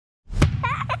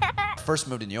first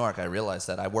moved to New York, I realized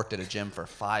that I worked at a gym for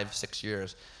 5-6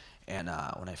 years. And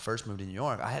when I first moved to New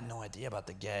York, I had no idea about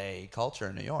the gay culture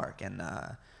in New York. And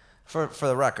for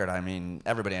the record, I mean,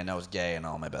 everybody I know is gay, and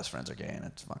all my best friends are gay, and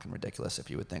it's fucking ridiculous if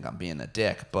you would think I'm being a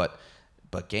dick. But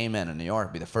gay men in New York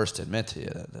would be the first to admit to you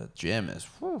that the gym is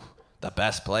the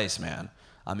best place, man.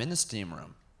 I'm in the steam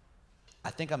room. I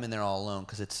think I'm in there all alone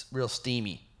because it's real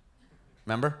steamy.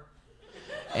 Remember?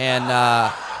 And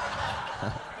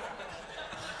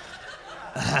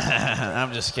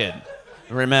I'm just kidding.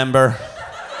 Remember?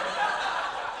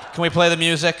 Can we play the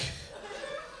music?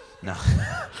 No.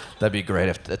 That'd be great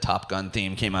if the Top Gun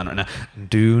theme came on right now.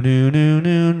 Do do do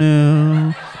do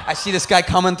do. I see this guy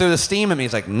coming through the steam, and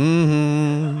he's like,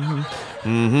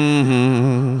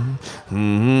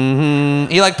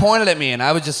 He like pointed at me, and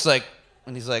I was just like,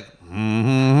 and he's like,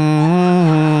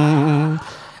 I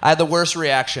had the worst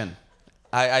reaction.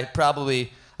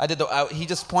 He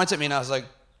just points at me, and I was like.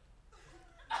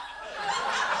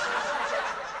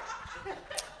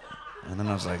 And then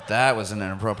I was like, that was an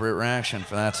inappropriate reaction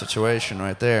for that situation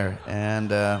right there. And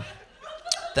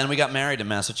then we got married in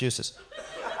Massachusetts.